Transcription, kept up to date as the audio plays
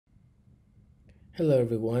Hello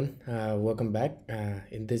everyone, welcome back.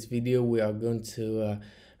 In this video we are going to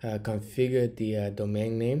configure the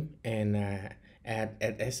domain name and add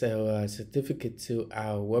SSL certificate to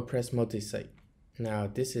our WordPress multisite. Now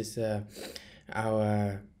this is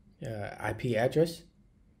our IP address.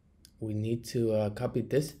 We need to copy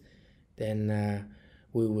this. Then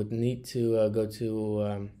we would need to go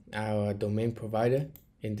to our domain provider.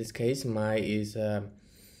 In this case mine is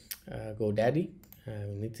GoDaddy.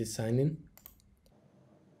 We need to sign in.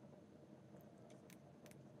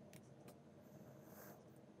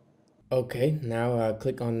 Okay, now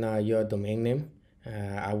click on your domain name.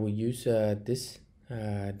 I will use this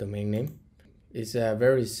domain name. It's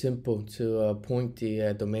very simple to point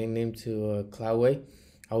the domain name to Cloudway.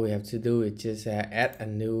 All we have to do is just add a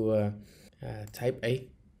new type A.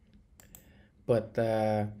 But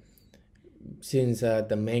since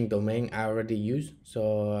the main domain I already use,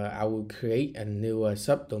 so I will create a new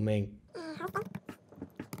subdomain.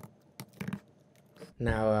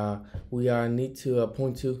 Now we need to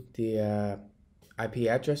point to the IP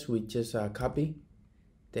address we just copy.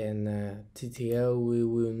 Then TTL we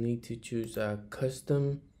will need to choose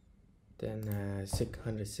custom, then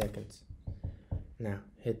 600 seconds. Now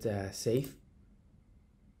hit save.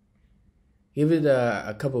 Give it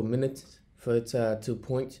a couple minutes for it to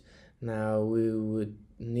point. Now we would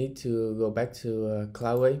need to go back to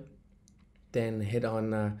Cloudway, then hit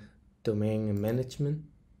on domain management.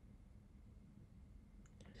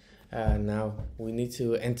 Now we need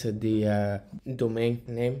to enter the domain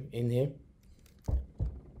name in here.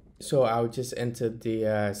 So I'll just enter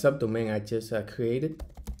the subdomain I just created,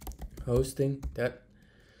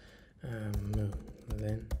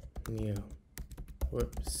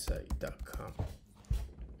 hosting.millennialwebsite.com.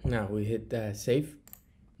 Now we hit save.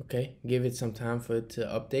 Okay, give it some time for it to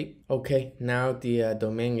update. Okay, now the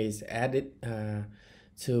domain is added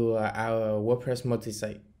to our WordPress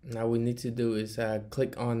multisite. Now we need to do is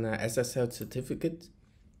click on SSL certificate.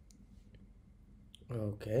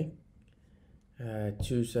 Okay,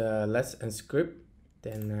 choose Let's Encrypt,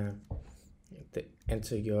 then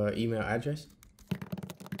enter your email address.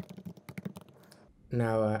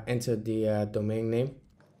 Now enter the domain name.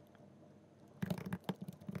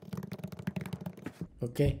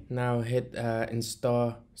 Okay, now hit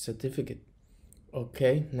install certificate.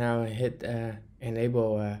 Okay, now hit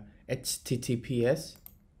enable HTTPS.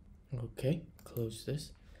 Okay, close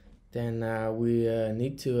this. Then we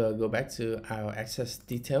need to go back to our access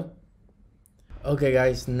detail. Okay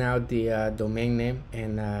guys, now the domain name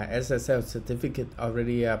and SSL certificate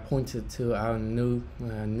already pointed to our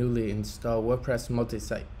newly installed WordPress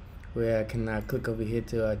multisite. We can click over here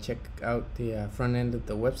to check out the front end of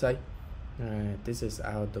the website. This is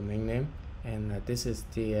our domain name and this is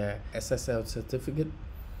the SSL certificate.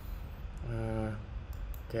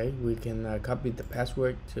 Okay, we can copy the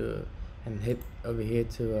password and hit over here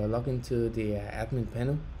to log into the admin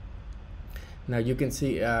panel. Now you can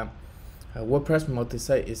see WordPress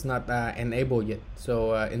multisite is not enabled yet.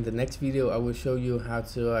 So in the next video I will show you how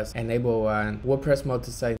to enable WordPress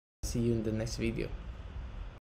multisite. See you in the next video.